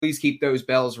please keep those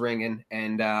bells ringing.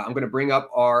 And I'm going to bring up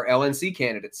our LNC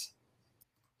candidates.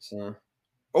 So,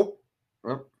 oh,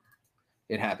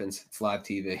 it happens. It's live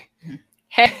TV.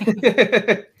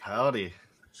 Hey. Howdy.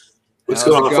 How's it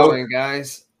going,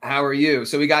 guys? How are you?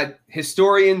 So we got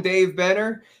historian Dave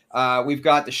Benner. We've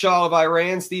got the Shah of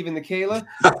Iran, Stephen Nikela,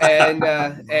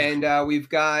 and we've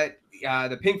got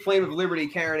the Pink Flame of Liberty,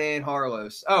 Karen Ann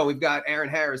Harlos. Oh, we've got Aaron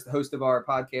Harris, the host of our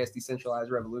podcast, Decentralized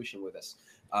Revolution, with us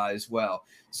as well.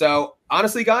 So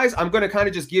honestly, guys, I'm going to kind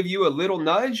of just give you a little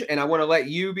nudge, and I want to let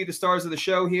you be the stars of the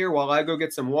show here while I go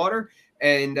get some water.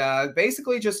 And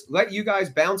basically just let you guys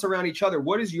bounce around each other.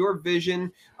 What is your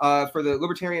vision for the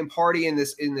Libertarian Party in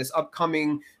this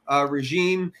upcoming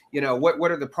regime? You know,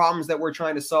 what are the problems that we're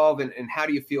trying to solve, and how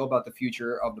do you feel about the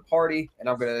future of the party? And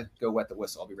I'm going to go wet the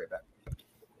whistle. I'll be right back.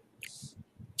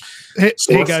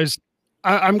 Hey guys,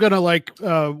 I'm going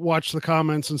to watch the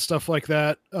comments and stuff like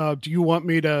that. Do you want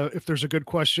me to, if there's a good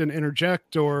question,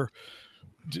 interject or?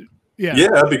 Yeah,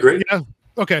 that'd be great. Yeah.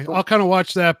 Okay. I'll kind of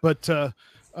watch that, but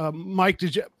Mike,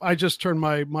 I just turned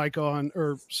my mic on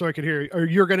or so I could hear you. Or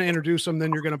you're going to introduce them,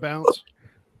 then you're going to bounce?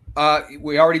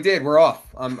 We already did. We're off.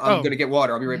 I'm going to get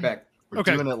water. I'll be right back. We're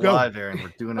doing it live, Aaron.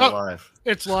 We're doing it live.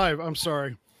 It's live. I'm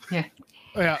sorry. Yeah.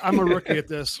 Yeah. I'm a rookie at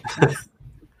this.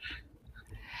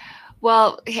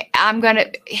 Well, all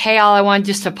I want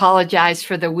just to apologize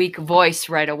for the weak voice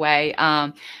right away.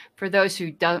 For those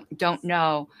who don't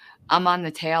know, I'm on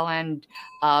the tail end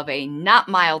of a not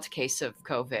mild case of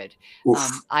COVID.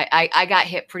 I got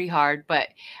hit pretty hard, but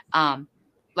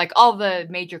like all the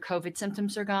major COVID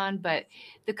symptoms are gone, but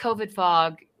the COVID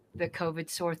fog, the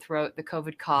COVID sore throat, the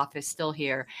COVID cough is still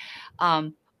here.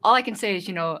 All I can say is,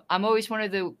 I'm always one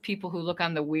of the people who look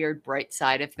on the weird bright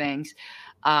side of things.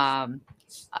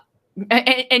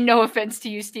 And no offense to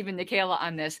you, Stephen Nikela,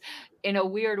 on this. In a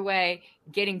weird way,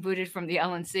 getting booted from the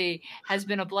LNC has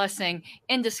been a blessing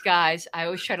in disguise. I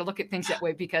always try to look at things that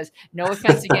way because no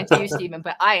offense against you, Stephen,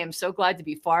 but I am so glad to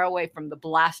be far away from the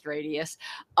blast radius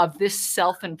of this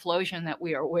self-implosion that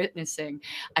we are witnessing.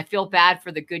 I feel bad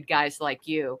for the good guys like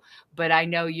you, but I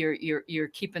know you're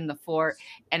keeping the fort,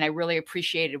 and I really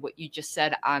appreciated what you just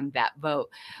said on that vote.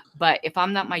 But if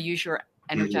I'm not my usual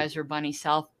Energizer Bunny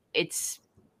self, it's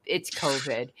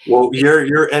COVID. Well,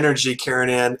 your energy, Karen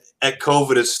Ann, at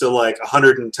COVID is still like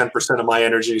 110% of my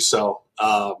energy. So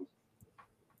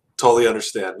totally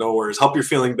understand. No worries. Hope you're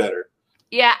feeling better.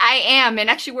 Yeah, I am. And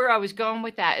actually where I was going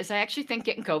with that is I actually think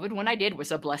getting COVID when I did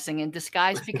was a blessing in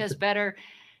disguise because better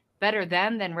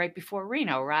then than right before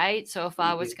Reno, right? So if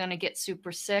I was going to get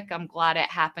super sick, I'm glad it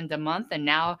happened a month. And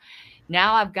now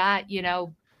I've got,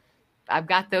 I've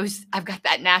got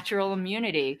that natural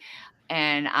immunity.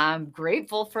 And I'm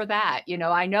grateful for that.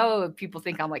 I know people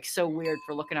think I'm like so weird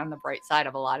for looking on the bright side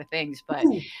of a lot of things, but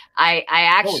I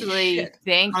actually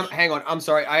think. Hang on, I'm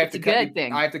sorry. I have to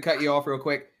cut you off real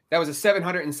quick. That was a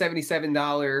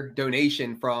 $777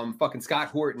 donation from fucking Scott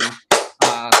Horton.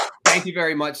 Thank you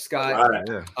very much, Scott.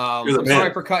 Right. I'm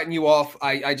sorry for cutting you off.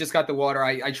 I just got the water.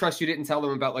 I trust you didn't tell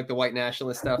them about like the white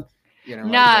nationalist stuff.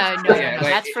 No,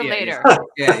 that's for later.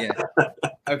 Yeah.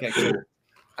 Okay, cool.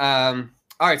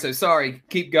 All right, so sorry.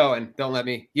 Keep going. Don't let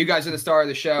me. You guys are the star of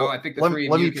the show. I think let me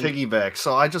piggyback.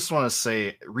 So I just want to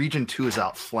say Region 2 is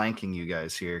outflanking you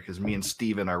guys here because me and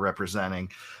Steven are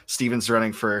representing. Steven's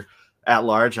running for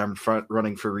at-large. I'm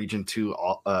running for Region 2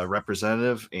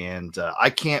 representative, and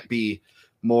I can't be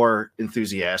more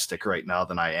enthusiastic right now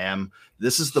than I am.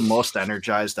 This is the most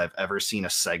energized I've ever seen a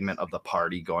segment of the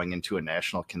party going into a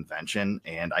national convention,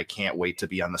 and I can't wait to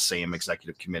be on the same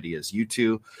executive committee as you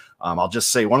two. I'll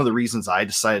just say one of the reasons I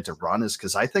decided to run is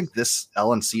because I think this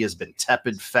LNC has been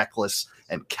tepid, feckless,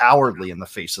 and cowardly in the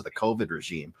face of the COVID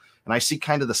regime. And I see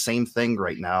kind of the same thing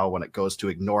right now when it goes to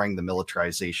ignoring the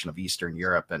militarization of Eastern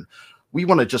Europe. And we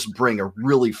want to just bring a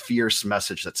really fierce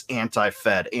message that's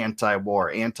anti-Fed, anti-war,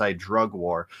 anti-drug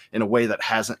war in a way that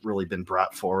hasn't really been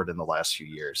brought forward in the last few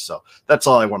years. So that's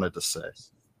all I wanted to say.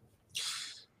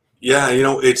 Yeah,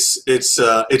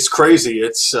 it's crazy.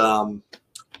 It's I'm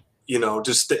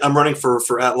running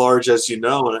for at-large, as you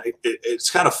know, and it's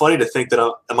kind of funny to think that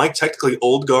am I technically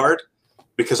old guard?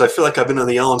 Because I feel like I've been in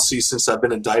the LNC since I've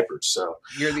been in diapers. So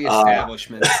you're the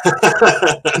establishment.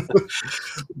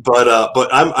 But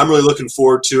I'm really looking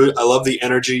forward to it. I love the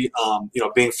energy.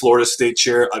 Being Florida State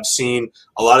Chair, I've seen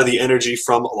a lot of the energy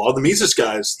from a lot of the Mises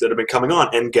guys that have been coming on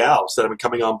and gals that have been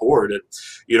coming on board. And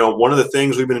one of the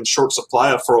things we've been in short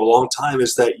supply of for a long time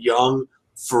is that young,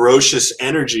 ferocious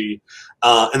energy.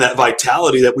 And that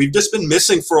vitality that we've just been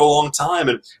missing for a long time,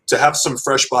 and to have some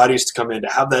fresh bodies to come in, to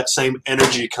have that same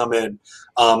energy come in,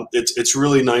 it's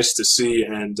really nice to see,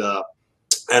 and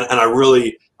I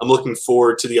really I'm looking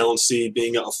forward to the LNC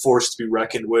being a force to be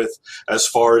reckoned with as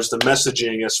far as the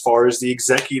messaging, as far as the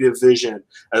executive vision,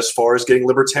 as far as getting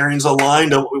libertarians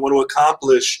aligned on what we want to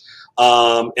accomplish,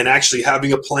 and actually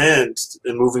having a plan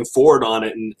and moving forward on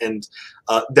it. And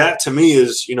that to me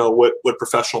is, you know, what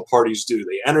professional parties do.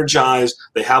 They energize,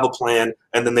 they have a plan,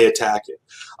 and then they attack it.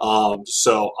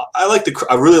 So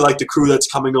I really like the crew that's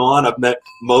coming on. I've met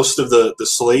most of the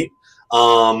slate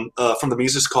from the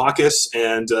Mises Caucus,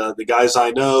 and the guys I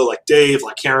know, like Dave,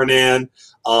 like Karen Ann,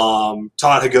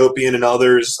 Todd Hagopian, and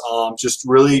others. Just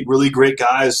really, really great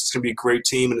guys. It's going to be a great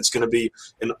team, and it's going to be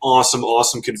an awesome,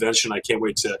 awesome convention. I can't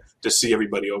wait to see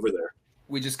everybody over there.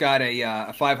 We just got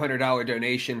a $500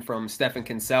 donation from Stefan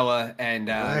Kinsella, and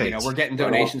you know, we're getting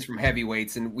donations from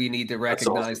heavyweights, and we need to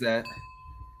recognize that.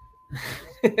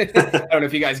 I don't know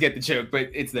if you guys get the joke, but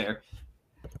it's there.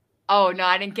 Oh no,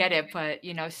 I didn't get it, but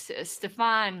you know,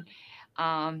 Stefan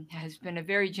has been a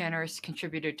very generous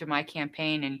contributor to my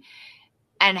campaign,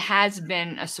 and has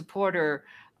been a supporter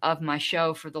of my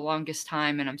show for the longest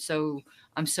time, and I'm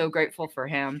so grateful for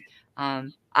him.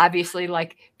 Obviously,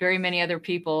 like very many other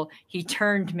people, he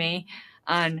turned me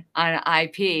on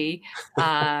IP.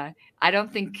 I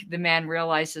don't think the man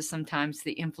realizes sometimes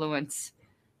the influence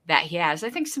that he has. I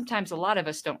think sometimes a lot of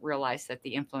us don't realize that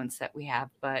the influence that we have,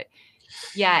 but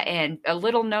yeah. And a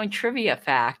little known trivia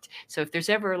fact. So if there's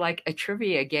ever like a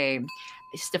trivia game,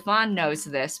 Stefan knows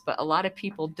this, but a lot of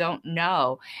people don't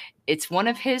know. It's one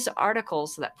of his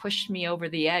articles that pushed me over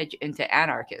the edge into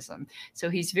anarchism. So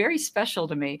he's very special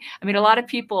to me. I mean, a lot of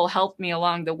people helped me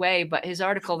along the way, but his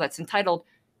article that's entitled,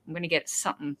 I'm going to get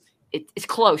something. It's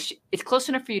close. It's close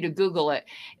enough for you to Google it.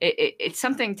 It's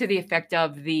something to the effect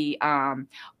of the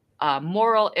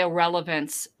moral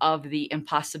irrelevance of the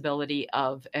impossibility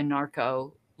of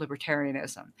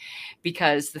anarcho-libertarianism.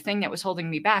 Because the thing that was holding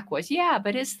me back was, yeah,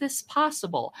 but is this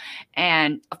possible?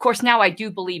 And of course, now I do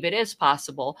believe it is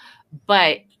possible,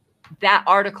 but that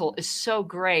article is so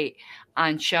great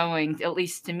on showing, at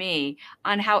least to me,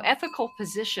 on how ethical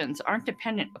positions aren't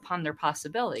dependent upon their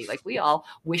possibility. Like, we all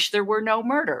wish there were no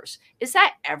murders. Is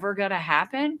that ever going to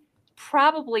happen?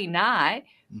 Probably not.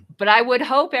 But I would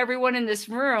hope everyone in this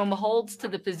room holds to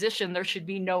the position there should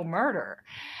be no murder.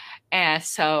 And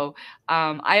so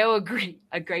I owe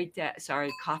a great debt, sorry,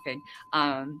 coughing,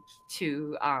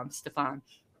 to Stefan.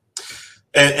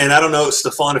 And I don't know,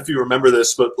 Stefan, if you remember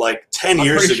this, but like 10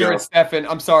 years ago. Sure it's Stefan.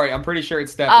 I'm sorry. I'm pretty sure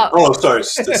it's Stefan. Oh, sorry.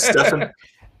 Stefan.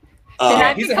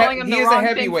 He's a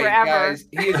heavyweight, guys.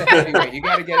 He is a heavyweight. You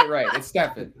got to get it right. It's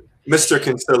Stefan. Mr.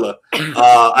 Kinsella.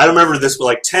 I remember this, but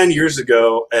like 10 years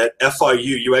ago at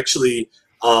FIU, you actually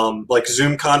like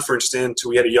Zoom conferenced into,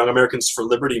 we had a Young Americans for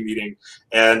Liberty meeting,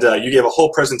 and you gave a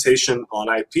whole presentation on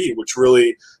IP, which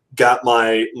really got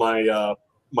my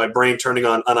brain turning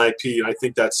on IP, and I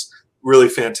think that's really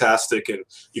fantastic. And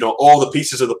you know, all the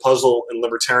pieces of the puzzle in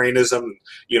libertarianism,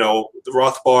 you know, the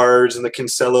Rothbards and the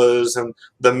Kinsellas and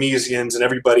the Misesians and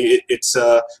everybody, it's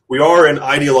we are an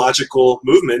ideological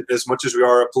movement as much as we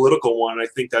are a political one. And I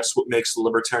think that's what makes the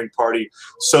Libertarian Party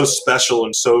so special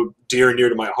and so dear and near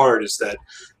to my heart, is that,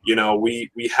 you know, we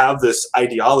have this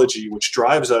ideology which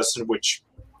drives us and which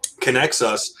connects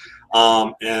us,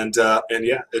 and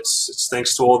yeah, it's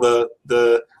thanks to all the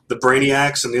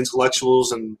brainiacs and the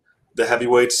intellectuals and the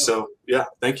heavyweights. So yeah,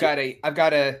 thank you. I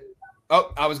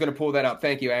was going to pull that up.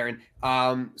 Thank you, Aaron.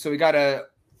 So we got a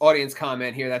audience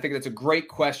comment here. I think that's a great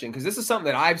question, because this is something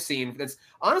that I've seen that's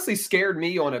honestly scared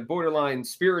me on a borderline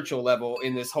spiritual level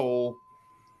in this whole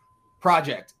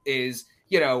project is,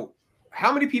 you know,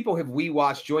 how many people have we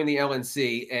watched join the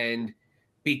LNC and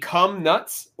become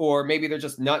nuts, or maybe they're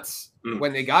just nuts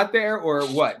when they got there, or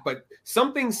what? But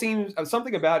something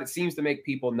about it seems to make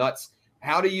people nuts.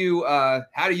 How do you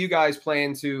guys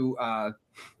plan to,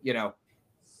 you know,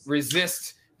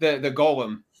 resist the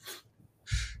golem?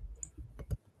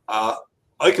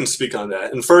 I can speak on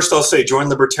that. And first, I'll say join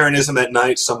libertarianism at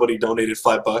night. Somebody donated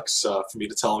 $5 for me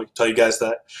to tell you guys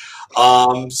that.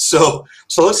 So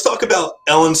let's talk about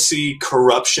LNC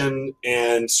corruption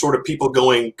and sort of people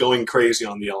going crazy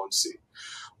on the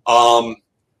LNC.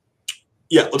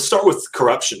 Yeah, let's start with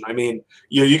corruption. I mean,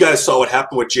 you guys saw what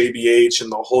happened with JBH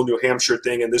and the whole New Hampshire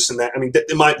thing and this and that. I mean,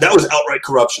 that was outright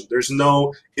corruption. There's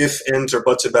no ifs, ands, or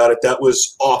buts about it. That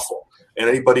was awful. And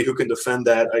anybody who can defend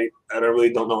that, I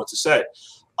really don't know what to say.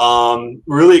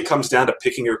 Really, it comes down to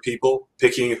picking your people,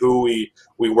 picking who we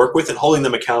work with, and holding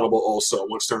them accountable also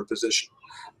once they're in position.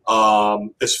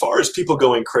 As far as people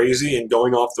going crazy and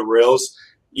going off the rails,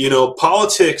 you know,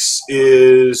 politics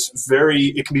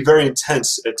it can be very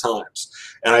intense at times.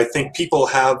 And I think people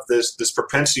have this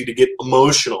propensity to get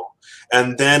emotional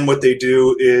And then what they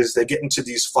do is they get into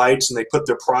these fights and they put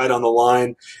their pride on the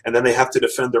line, and then they have to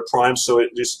defend their prime. So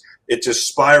it just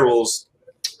spirals.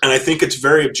 And I think it's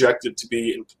very objective to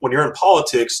be, when you're in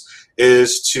politics,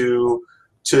 is to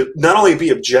not only be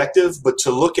objective, but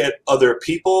to look at other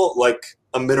people like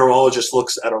a mineralogist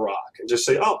looks at a rock and just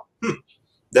say, oh,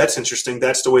 that's interesting.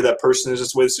 That's the way that person is.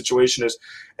 That's the way the situation is.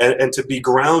 And to be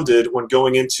grounded when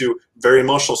going into very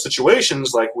emotional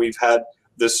situations like we've had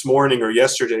this morning or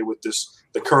yesterday with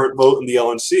the current vote in the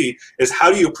LNC, is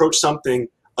how do you approach something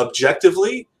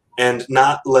objectively and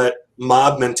not let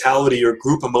mob mentality or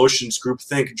group emotions, group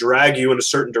think drag you in a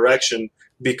certain direction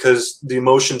because the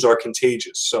emotions are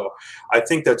contagious. So I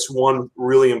think that's one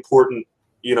really important,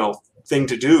 thing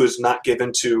to do, is not give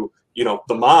into,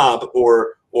 the mob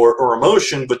or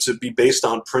emotion, but to be based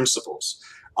on principles.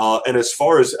 And as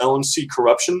far as LNC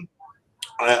corruption,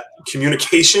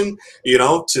 communication,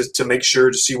 to make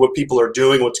sure to see what people are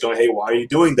doing, what's going, hey, why are you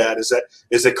doing that?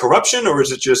 Is it corruption, or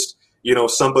is it just,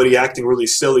 somebody acting really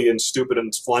silly and stupid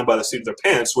and flying by the seat of their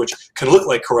pants, which can look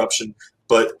like corruption,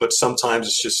 but sometimes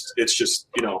it's just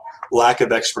lack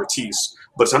of expertise.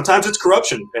 But sometimes it's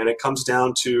corruption, and it comes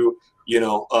down to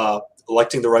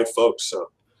electing the right folks.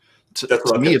 So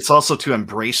to me, it's also to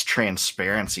embrace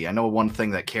transparency. I know one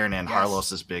thing that Karen Ann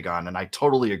Harlos is big on, and I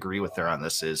totally agree with her on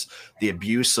this, is the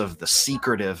abuse of the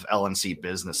secretive LNC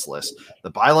business list. The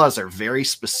bylaws are very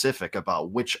specific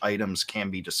about which items can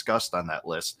be discussed on that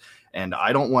list, and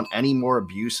I don't want any more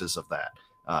abuses of that.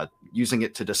 Using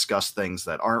it to discuss things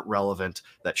that aren't relevant,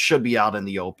 that should be out in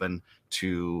the open,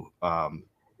 to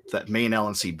that main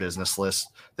LNC business list,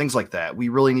 things like that. We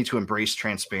really need to embrace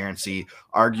transparency,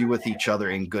 argue with each other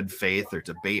in good faith, or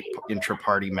debate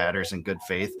intra-party matters in good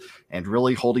faith, and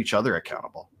really hold each other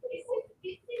accountable.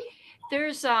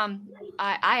 There's I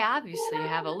obviously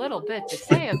have a little bit to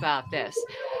say about this.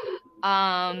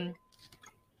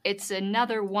 It's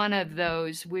another one of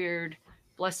those weird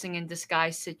blessing in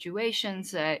disguise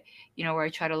situations that, where I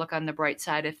try to look on the bright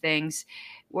side of things,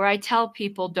 where I tell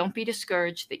people, don't be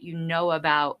discouraged that you know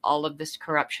about all of this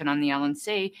corruption on the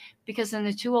LNC, because in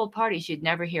the two old parties, you'd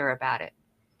never hear about it.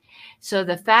 So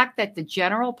the fact that the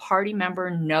general party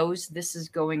member knows this is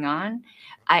going on,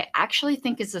 I actually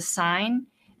think is a sign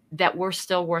that we're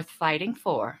still worth fighting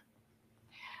for.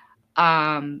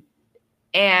 And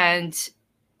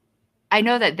I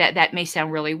know that may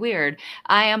sound really weird.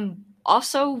 I am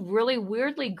also really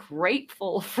weirdly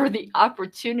grateful for the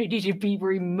opportunity to be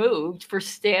removed for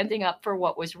standing up for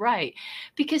what was right.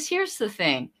 Because here's the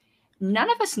thing. None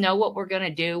of us know what we're going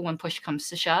to do when push comes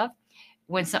to shove,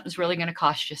 when something's really going to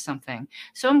cost you something.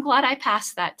 So I'm glad I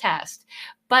passed that test.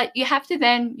 But you have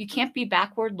to you can't be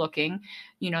backward looking.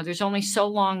 There's only so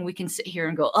long we can sit here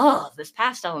and go, oh, this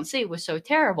past LNC was so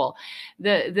terrible.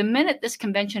 The minute this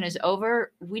convention is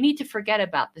over, we need to forget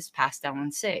about this past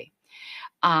LNC.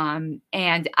 And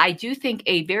I do think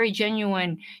a very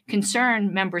genuine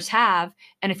concern members have,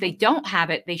 and if they don't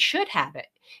have it, they should have it.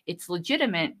 It's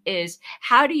legitimate, is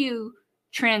how do you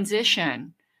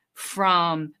transition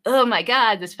from, oh my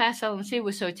God, this past LNC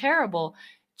was so terrible,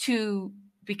 to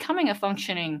becoming a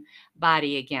functioning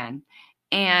body again.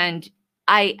 And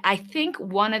I think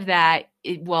one of that,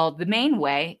 the main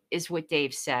way is what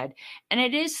Dave said, and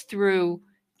it is through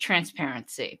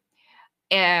transparency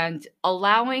and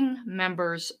allowing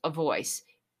members a voice,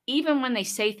 even when they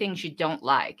say things you don't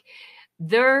like.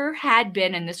 There had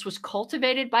been, and this was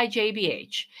cultivated by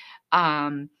JBH,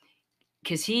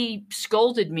 because he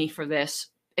scolded me for this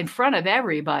in front of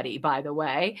everybody, by the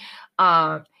way.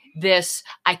 He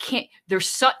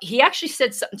actually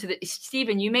said something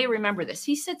Stephen, you may remember this.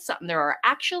 He said something, there are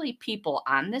actually people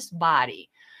on this body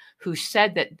who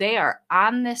said that they are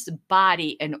on this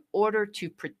body in order to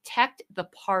protect the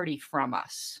party from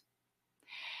us.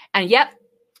 And yep,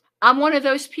 I'm one of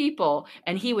those people.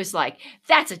 And he was like,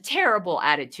 that's a terrible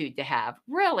attitude to have.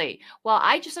 Really? Well,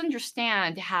 I just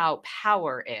understand how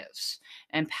power is,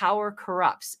 and power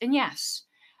corrupts. And yes,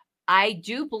 I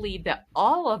do believe that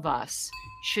all of us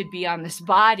should be on this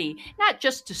body, not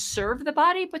just to serve the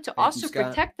body, but to also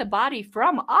protect the body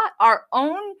from our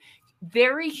own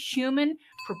very human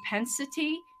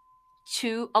propensity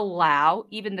to allow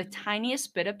even the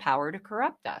tiniest bit of power to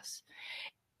corrupt us.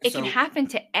 It can happen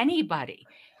to anybody.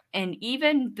 And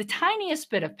even the tiniest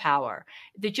bit of power.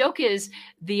 The joke is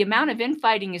the amount of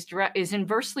infighting is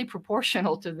inversely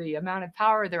proportional to the amount of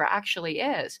power there actually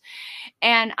is.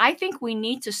 And I think we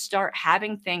need to start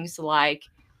having things like,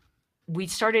 we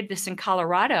started this in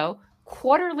Colorado,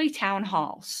 quarterly town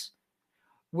halls,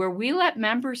 where we let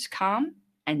members come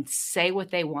and say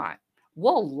what they want.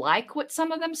 We'll like what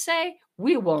some of them say.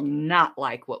 we will not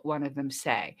like what one of them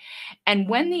say. And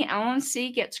when the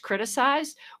LNC gets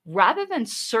criticized, rather than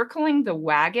circling the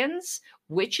wagons,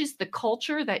 which is the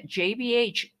culture that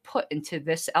JBH put into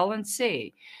this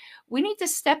LNC, we need to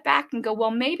step back and go,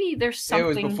 well, maybe there's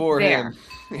something It was before there. him.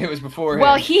 It was before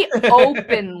well, him. He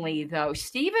openly, though,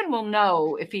 Stephen will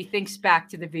know if he thinks back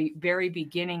to the very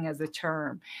beginning of the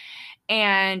term.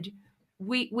 And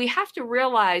we have to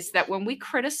realize that when we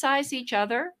criticize each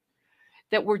other,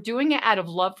 that we're doing it out of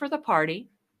love for the party,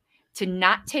 to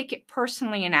not take it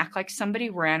personally and act like somebody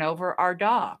ran over our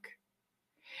dog.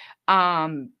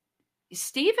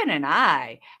 Stephen and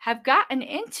I have gotten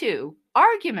into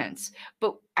arguments,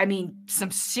 but I mean,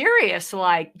 some serious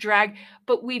like drag,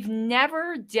 but we've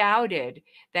never doubted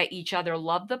that each other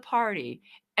loved the party.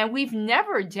 And we've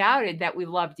never doubted that we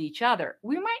loved each other.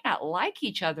 We might not like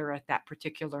each other at that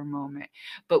particular moment,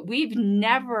 but we've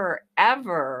never,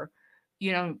 ever,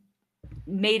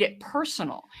 made it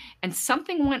personal. And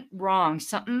something went wrong.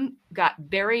 Something got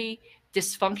very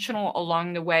dysfunctional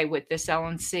along the way with this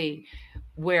LNC,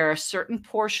 where a certain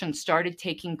portion started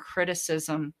taking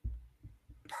criticism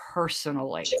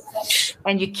personally.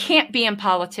 And you can't be in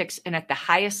politics and at the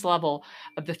highest level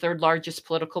of the third largest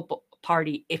political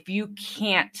party if you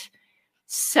can't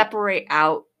separate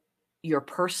out your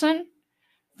person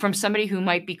from somebody who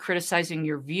might be criticizing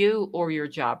your view or your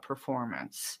job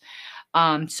performance.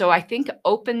 So I think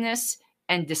openness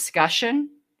and discussion,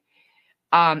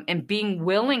 and being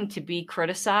willing to be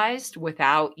criticized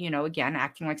without, again,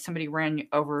 acting like somebody ran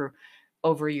over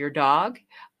your dog,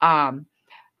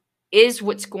 is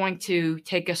what's going to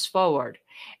take us forward.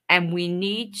 And we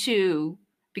need to,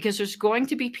 because there's going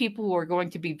to be people who are going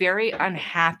to be very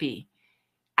unhappy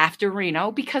after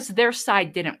Reno because their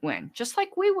side didn't win, just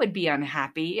like we would be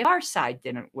unhappy if our side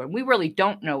didn't win. We really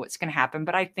don't know what's going to happen,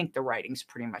 but I think the writing's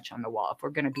pretty much on the wall, if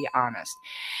we're going to be honest.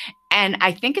 And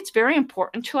I think it's very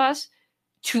important to us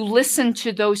to listen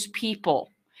to those people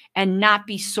and not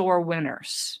be sore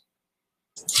winners.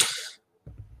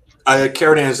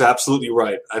 Karen Ann is absolutely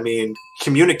right. I mean,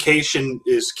 communication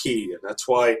is key. And that's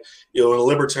why, in the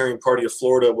Libertarian Party of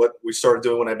Florida, what we started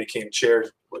doing when I became chair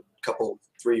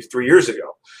three years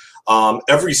ago,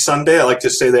 every Sunday, I like to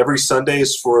say that every Sunday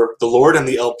is for the Lord and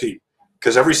the LP,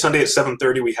 because every Sunday at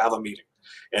 7:30 we have a meeting.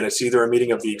 And it's either a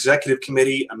meeting of the executive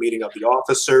committee, a meeting of the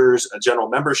officers, a general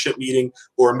membership meeting,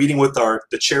 or a meeting with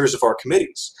the chairs of our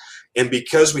committees. And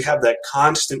because we have that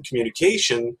constant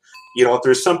communication, if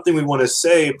there's something we want to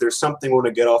say, if there's something we want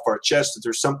to get off our chest, if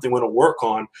there's something we want to work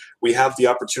on, we have the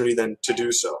opportunity then to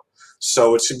do so.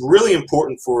 So it's really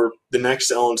important for the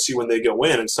next LNC when they go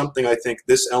in, and something I think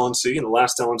this LNC and the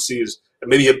last LNC is, and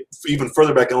maybe even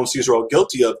further back LNCs are all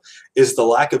guilty of, is the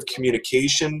lack of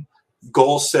communication,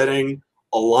 goal setting,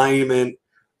 alignment,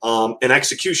 and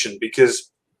execution.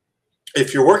 Because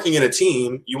if you're working in a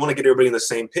team, you want to get everybody on the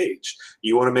same page.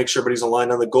 You want to make sure everybody's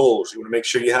aligned on the goals. You want to make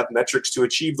sure you have metrics to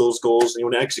achieve those goals, and you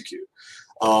want to execute.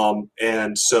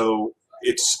 And so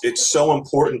it's so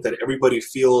important that everybody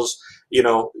feels,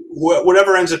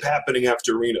 whatever ends up happening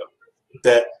after Reno,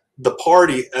 that the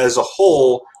party as a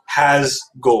whole has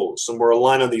goals and we're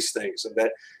aligned on these things, and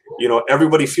that,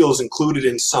 everybody feels included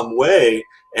in some way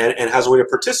and has a way to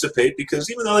participate, because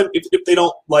even though if they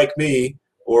don't like me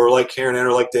or like Karen Ann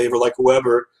or like Dave or like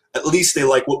whoever, at least they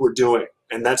like what we're doing.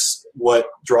 And that's what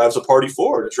drives a party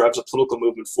forward. It drives a political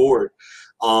movement forward.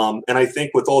 And I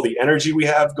think with all the energy we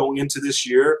have going into this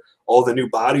year, all the new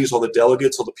bodies, all the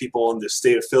delegates, all the people on the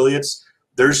state affiliates,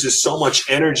 there's just so much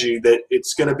energy that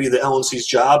it's going to be the LNC's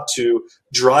job to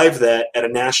drive that at a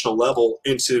national level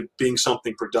into being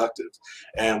something productive.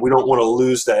 And we don't want to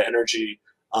lose that energy,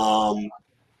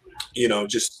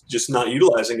 just not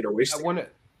utilizing it or wasting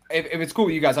it. If it's cool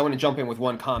with you guys, I want to jump in with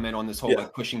one comment on this whole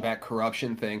like pushing back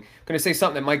corruption thing. I'm going to say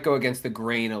something that might go against the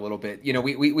grain a little bit.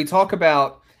 We talk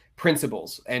about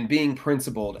principles and being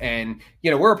principled, and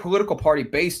we're a political party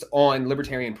based on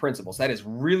libertarian principles. That is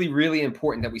really, really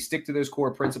important that we stick to those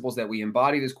core principles, that we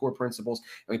embody those core principles,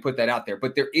 and we put that out there.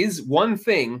 But there is one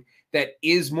thing that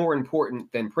is more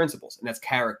important than principles, and that's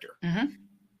character. Mm-hmm.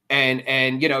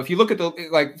 And if you look at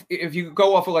if you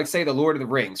go off of say the Lord of the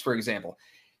Rings, for example,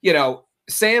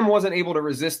 Sam wasn't able to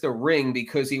resist the ring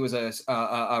because he was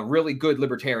a really good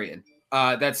libertarian.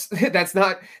 That's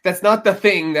not the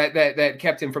thing that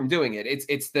kept him from doing it.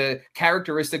 It's the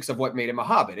characteristics of what made him a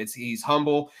hobbit. He's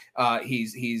humble.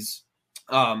 He's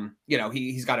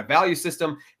got a value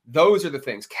system. Those are the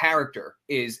things. Character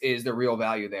is the real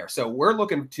value there. So we're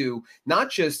looking to not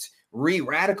just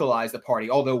re-radicalize the party,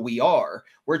 although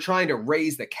we're trying to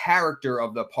raise the character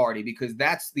of the party, because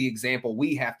that's the example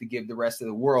we have to give the rest of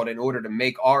the world in order to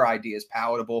make our ideas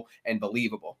palatable and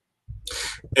believable.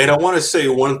 And I want to say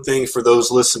one thing for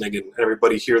those listening and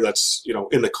everybody here that's,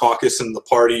 in the caucus and the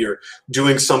party or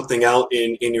doing something out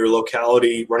in your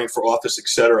locality, running for office,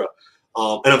 etc.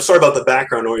 And I'm sorry about the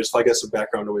background noise. If I get some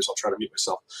background noise, I'll try to mute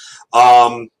myself.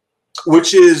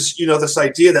 Which is, this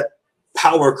idea that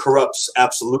power corrupts.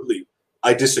 Absolutely.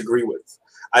 I disagree with.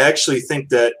 I actually think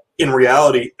that in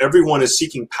reality, everyone is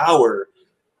seeking power.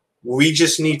 We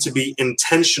just need to be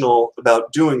intentional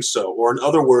about doing so. Or in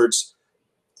other words,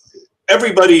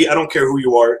 everybody, I don't care who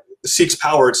you are, seeks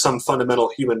power at some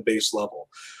fundamental human-based level.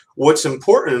 What's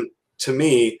important to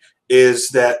me is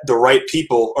that the right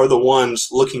people are the ones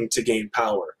looking to gain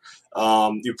power.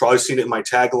 You've probably seen it in my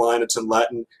tagline. It's in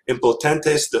Latin: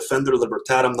 impotentes defender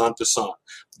libertatem non possunt.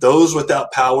 Those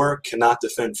without power cannot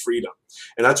defend freedom.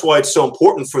 And that's why it's so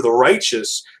important for the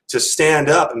righteous to stand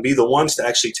up and be the ones to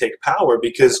actually take power,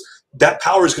 because that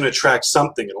power is going to attract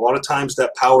something. And a lot of times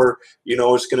that power, is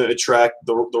going to attract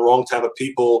the wrong type of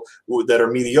people that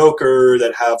are mediocre,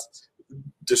 that have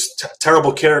just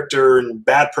terrible character and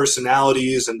bad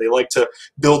personalities, and they like to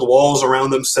build walls around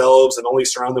themselves and only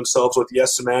surround themselves with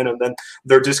yes men, and then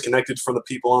they're disconnected from the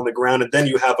people on the ground, and then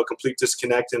you have a complete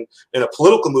disconnect. And in a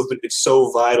political movement, it's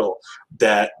so vital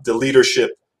that the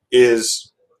leadership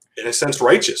is, in a sense,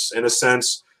 righteous, in a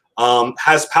sense,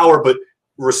 has power but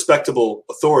respectable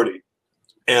authority.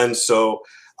 And so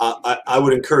I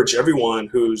would encourage everyone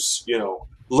who's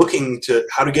looking to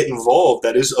how to get involved,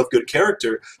 that is of good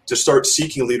character, to start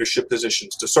seeking leadership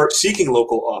positions, to start seeking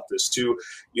local office, to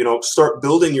start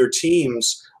building your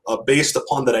teams based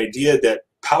upon that idea that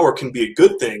power can be a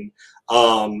good thing,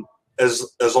 as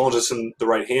long as it's in the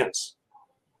right hands.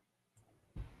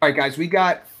 All right, guys, we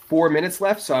got 4 minutes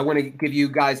left, so I want to give you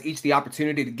guys each the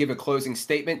opportunity to give a closing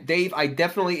statement. Dave, I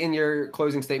definitely, in your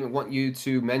closing statement, want you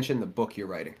to mention the book you're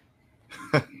writing.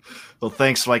 Well,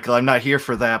 thanks, Michael. I'm not here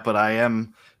for that, but I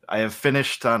have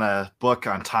finished on a book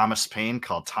on Thomas Paine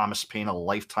called Thomas Paine: A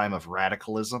Lifetime of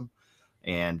Radicalism,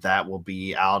 and that will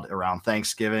be out around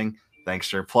Thanksgiving. Thanks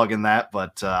for plugging that,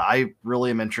 but I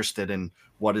really am interested in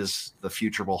what is the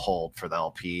future will hold for the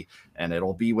LP, and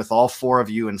it'll be with all 4 of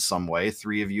you in some way,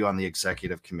 3 of you on the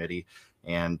executive committee,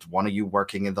 and 1 of you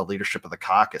working in the leadership of the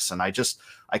caucus. And I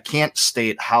can't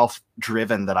state how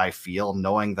driven that I feel,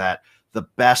 knowing that the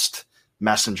best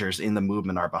messengers in the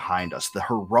movement are behind us. The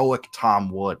heroic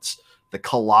Tom Woods, the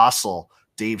colossal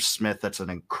Dave Smith, that's an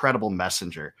incredible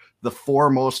messenger. The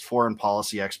foremost foreign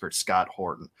policy expert, Scott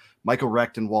Horton, Michael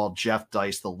Rechtenwald, Jeff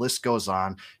Dice, the list goes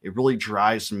on. It really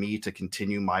drives me to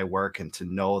continue my work and to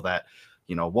know that,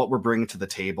 what we're bringing to the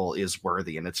table is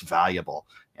worthy and it's valuable.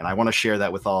 And I want to share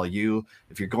that with all of you.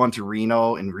 If you're going to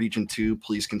Reno in Region 2,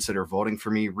 please consider voting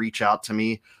for me. Reach out to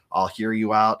me. I'll hear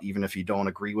you out. Even if you don't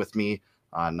agree with me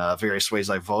on various ways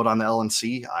I vote on the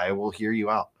LNC, I will hear you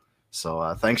out.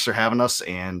 So thanks for having us,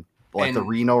 and let the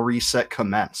Reno reset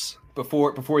commence.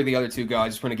 Before the other two go, I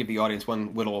just want to give the audience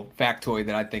one little factoid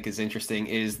that I think is interesting,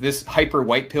 is this hyper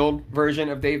white-pilled version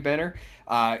of Dave Benner.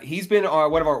 He's been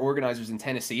one of our organizers in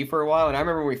Tennessee for a while, and I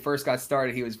remember when we first got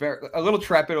started, he was a little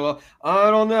trepid, I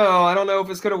don't know if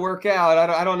it's going to work out.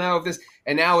 I don't know if this,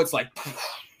 and now it's like,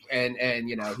 and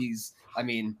he's,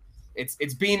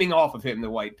 it's beaming off of him, the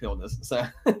white pilledness. So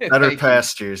better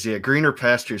pastures. Yeah, greener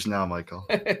pastures now, Michael.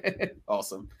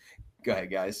 Awesome. Go ahead,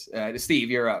 guys. Steve,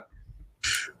 you're up.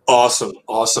 Awesome.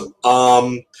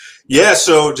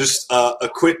 So just a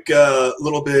quick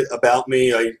little bit about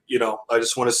me. I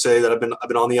just want to say that I've been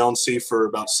on the LNC for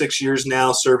about 6 years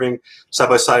now, serving side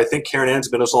by side. I think Karen Ann's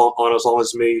been as long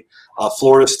as me.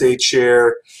 Florida State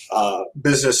Chair,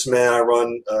 businessman. I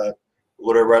run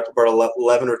about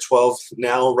 11 or 12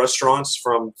 now restaurants,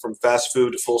 from fast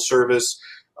food to full service.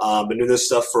 Been doing this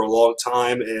stuff for a long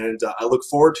time, and I look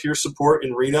forward to your support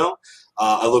in Reno.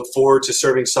 I look forward to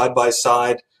serving side by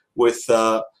side with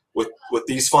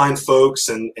these fine folks,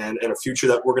 and a future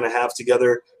that we're going to have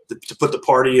together to put the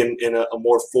party in a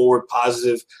more forward,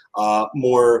 positive,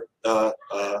 more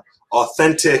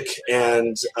authentic,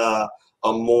 and a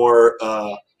more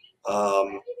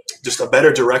just a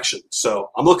better direction.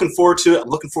 So I'm looking forward to it. I'm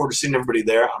looking forward to seeing everybody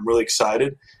there. I'm really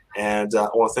excited. And I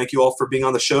want to thank you all for being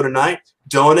on the show tonight.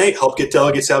 Donate, help get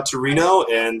delegates out to Reno,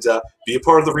 and be a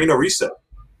part of the Reno Reset.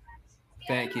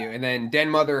 Thank you. And then Den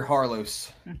Mother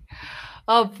Harlos.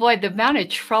 Oh boy, the amount of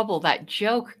trouble that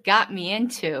joke got me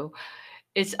into.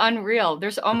 It's unreal.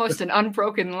 There's almost an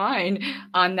unbroken line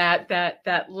on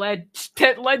that led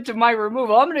to my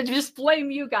removal. I'm going to just blame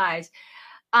you guys.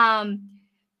 I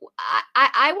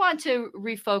want to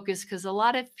refocus, because a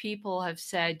lot of people have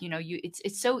said,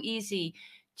 it's so easy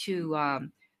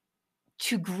to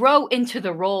to grow into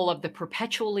the role of the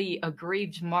perpetually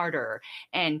aggrieved martyr.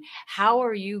 And how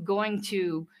are you going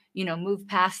to, move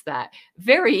past that?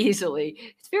 Very easily.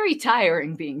 It's very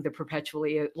tiring being the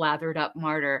perpetually lathered up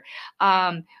martyr.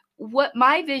 What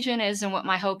my vision is and what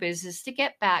my hope is to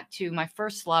get back to my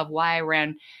first love, why I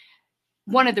ran.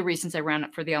 One of the reasons I ran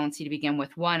up for the LNC to begin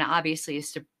with, one obviously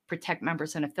is to protect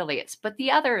members and affiliates, but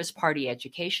the other is party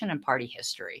education and party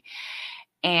history.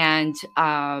 And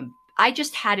I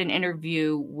just had an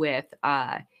interview with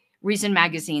Reason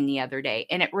Magazine the other day,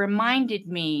 and it reminded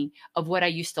me of what I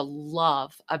used to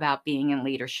love about being in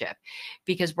leadership,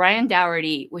 because Brian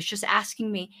Dougherty was just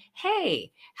asking me,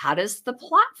 hey, how does the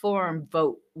platform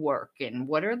vote work? And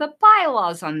what are the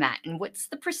bylaws on that? And what's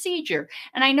the procedure?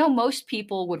 And I know most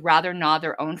people would rather gnaw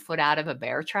their own foot out of a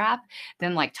bear trap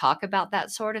than like talk about that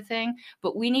sort of thing.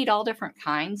 But we need all different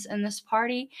kinds in this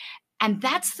party. And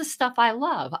that's the stuff I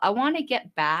love. I want to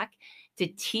get back to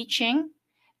teaching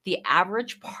the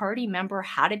average party member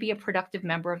how to be a productive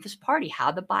member of this party,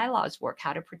 how the bylaws work,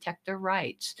 how to protect their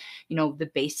rights,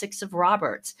 the basics of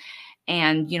Roberts.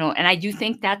 And, and I do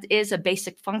think that is a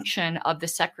basic function of the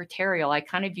secretarial. I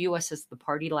kind of view us as the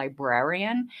party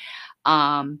librarian,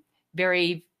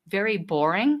 very, very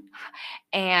boring.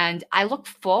 And I look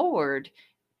forward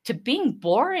to being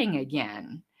boring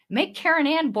again. Make Karen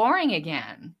Ann boring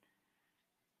again.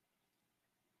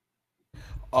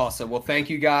 Awesome. Well, thank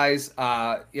you guys.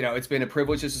 It's been a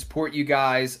privilege to support you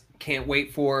guys. Can't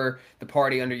wait for the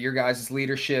party under your guys'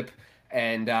 leadership.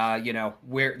 And,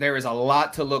 there is a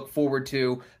lot to look forward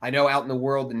to. I know out in the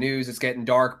world, the news is getting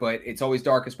dark, but it's always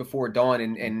darkest before dawn.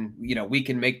 And we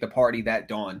can make the party that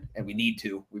dawn, and we need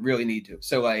to. We really need to.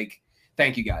 So,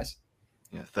 thank you guys.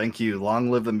 Yeah, thank you. Long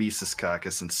live the Mises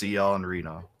Caucus, and see y'all in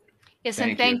Reno. Yes,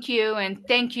 and thank you. And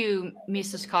thank you,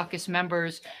 Mises Caucus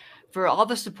members, for all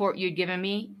the support you'd given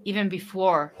me, even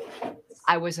before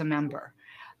I was a member.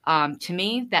 To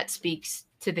me, that speaks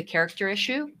to the character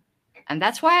issue, and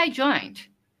that's why I joined.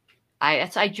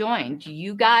 I joined.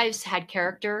 You guys had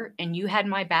character, and you had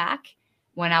my back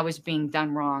when I was being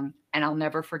done wrong, and I'll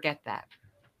never forget that.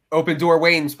 Open door,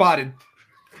 Wayne spotted.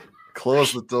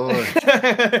 Close the door.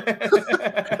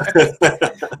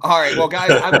 All right, well,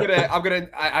 guys,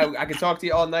 I can talk to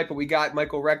you all night, but we got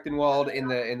Michael Rechtenwald in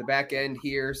the back end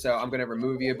here, so I'm gonna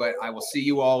remove you. But I will see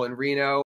you all in Reno.